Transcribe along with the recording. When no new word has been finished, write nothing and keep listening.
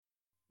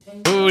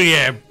Oh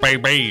yeah,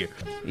 baby.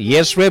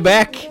 Yes, we're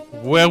back.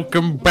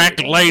 Welcome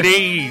back,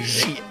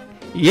 ladies.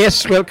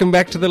 Yes, welcome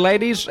back to the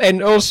ladies,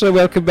 and also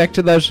welcome back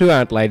to those who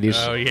aren't ladies.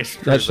 Oh yes,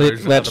 true, That's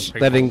it. those other people,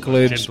 That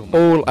includes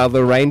gentlemen. all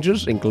other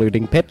rangers,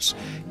 including pets.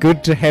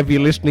 Good to have you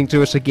listening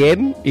to us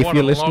again, if What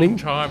you're a listening. long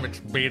time it's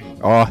been,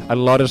 Oh, a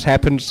lot has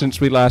happened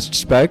since we last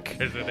spoke.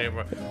 has it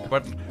ever?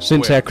 But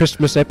Since we're, our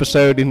Christmas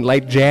episode in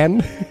late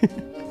Jan.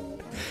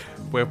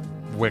 we're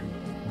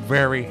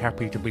very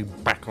happy to be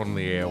back on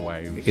the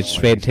airwaves. It's ladies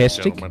and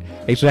fantastic. gentlemen.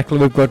 Exactly,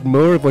 we've got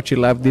more of what you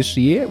love this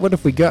year. What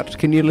have we got?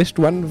 Can you list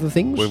one of the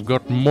things? We've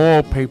got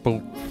more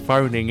people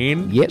phoning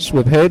in. Yes,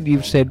 we've heard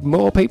you've said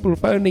more people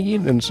phoning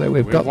in, and so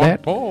we've We got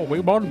want that. more. We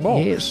want more.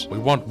 Yes. We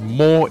want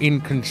more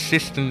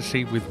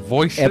inconsistency with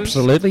voices.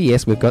 Absolutely,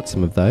 yes, we've got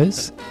some of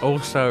those.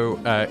 Also,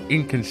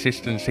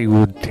 inconsistency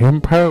with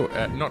tempo.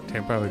 Not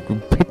tempo,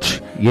 with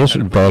pitch. Yes,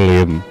 and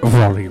volume.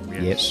 Volume,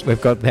 yes. Yes,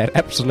 we've got that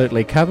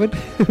absolutely covered,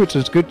 which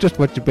is good. Just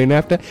what you've been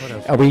after.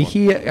 else Are do we we want?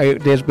 here?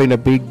 There's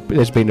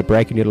been a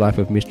break in your life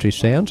of mystery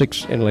sounds,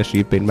 unless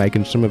you've been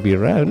making some of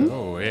your own.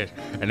 Oh, yes.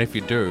 And if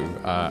you do,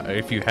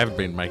 if you have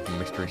been making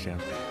mystery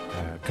sounds,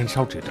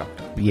 consult your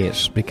doctor.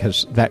 Yes,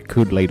 because that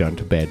could lead on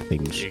to bad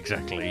things.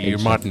 Exactly. You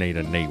might need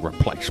a knee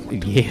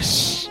replacement.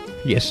 Yes,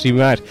 yes, you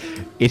might.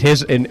 It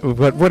has. And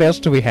what else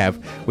do we have?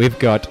 We've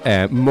got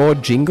more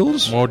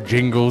jingles. More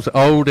jingles,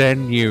 old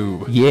and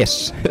new.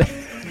 Yes.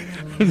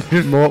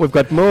 More. We've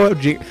got more.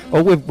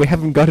 We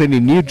haven't got any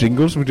new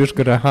jingles. We've just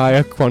got a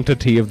higher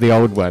quantity of the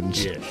old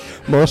ones. Yes.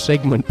 More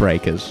segment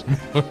breakers.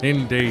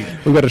 Indeed.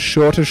 We've got a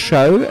shorter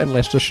show,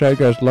 unless the show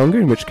goes longer,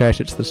 in which case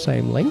it's the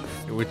same length.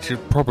 Which it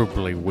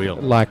probably will.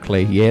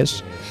 Likely, yes.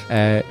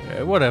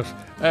 What else?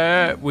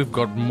 We've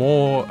got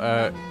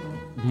more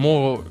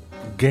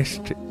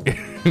guest,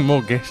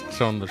 more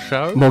guests on the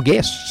show. More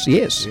guests,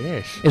 yes.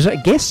 Yes. Is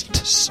it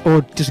guests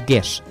or just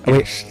guess?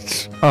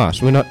 Guests. So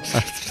we're not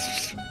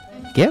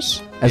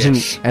guess?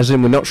 Yes. As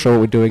in we're not sure what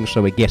we're doing,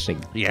 so we're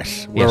guessing.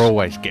 Yes. We're Yes.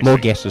 always guessing. More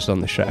guesses on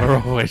the show.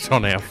 We're always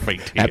on our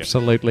feet here.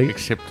 Absolutely.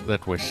 Except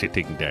that we're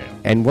sitting down.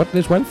 And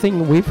there's one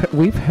thing we've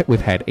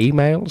had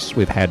emails,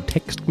 we've had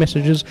text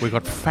messages, We've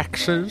got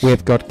faxes.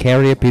 we've got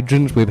carrier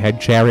pigeons, we've had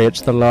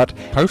chariots, the lot.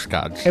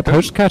 postcards.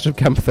 Postcards have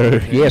come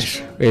through.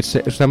 Yes, it's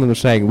some of them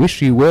saying,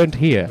 "Wish you weren't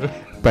here."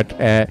 But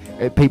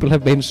people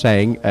have been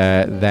saying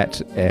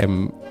that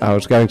I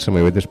was going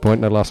somewhere with this point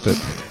and I lost it.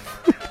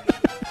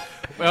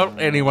 Well,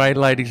 anyway,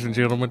 ladies and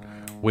gentlemen,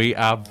 we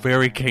are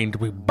very keen to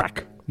be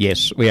back.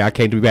 Yes, we are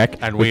keen to be back.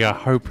 And we are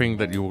hoping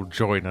that you will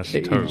join us too.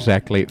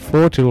 Exactly,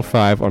 4 till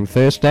 5 on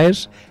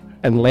Thursdays,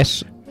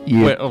 unless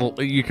you... Well,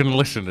 you can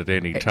listen at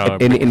any time.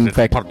 in because it's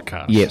fact,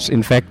 podcast. yes,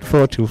 in fact,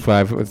 4 till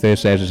 5 on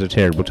Thursdays is a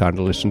terrible time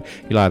to listen.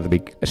 You'll either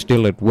be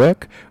still at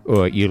work,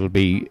 or you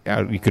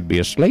could be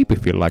asleep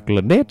if you're like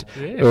Lynette,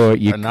 Yes, or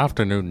you... an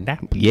afternoon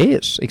nap.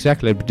 Yes,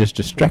 exactly. It'd be just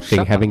distracting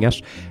supper. having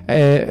us.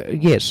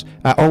 Yes.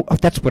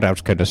 That's what I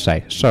was going to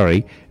say.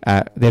 Sorry.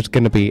 There's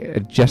going to be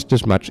just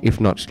as much, if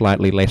not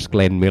slightly less,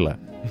 Glenn Miller.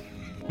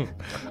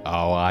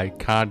 Oh, I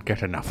can't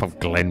get enough of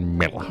Glenn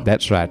Miller.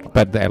 That's right.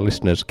 But our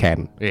listeners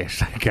can. Yes,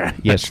 they can.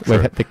 Yes.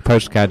 That's true. The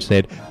postcard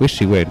said, "Wish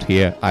you weren't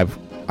here.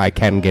 I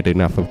can get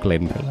enough of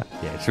Glenn Miller."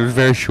 Yes, it was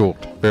very short,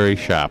 very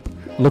sharp.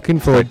 Looking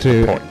forward Straight to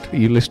to the point.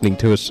 you listening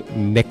to us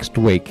next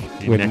week.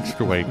 Next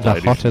week, the ladies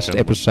and hottest gentlemen.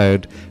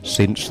 episode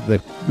since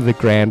the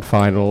grand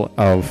final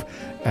of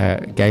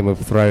Game of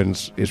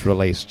Thrones is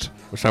released.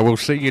 So we'll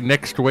see you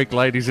next week,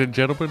 ladies and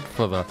gentlemen,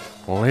 for the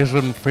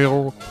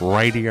Pleasantville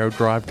Radio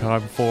Drive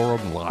Time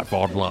Forum live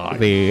online.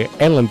 The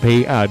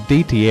L&P are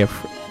DTF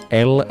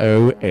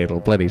LOL.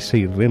 Bloody see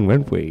you then,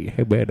 won't we?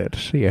 How about it?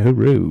 See ya,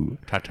 hooroo.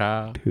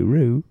 Ta-ta.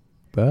 Hooroo.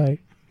 Bye.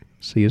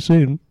 See you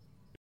soon.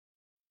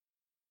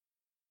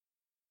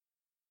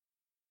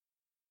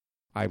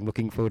 I'm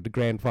looking forward to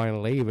Grand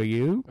Final Eve, are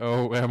you?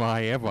 Oh, am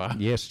I ever?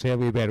 Yes, tell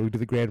me about it. We do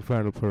the Grand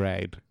Final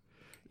Parade.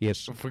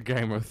 Yes. For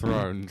Game of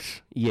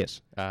Thrones.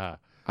 Yes.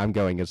 I'm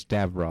going as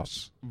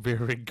Davros.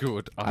 Very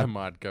good. I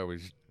might go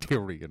as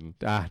Tyrion.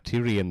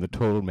 Tyrion, the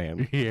tall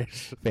man.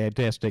 Yes.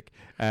 Fantastic.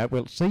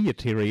 Well, see you,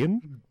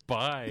 Tyrion.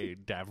 Bye,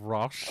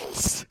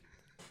 Davros.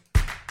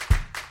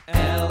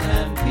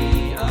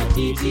 LMP of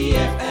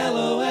DTFM.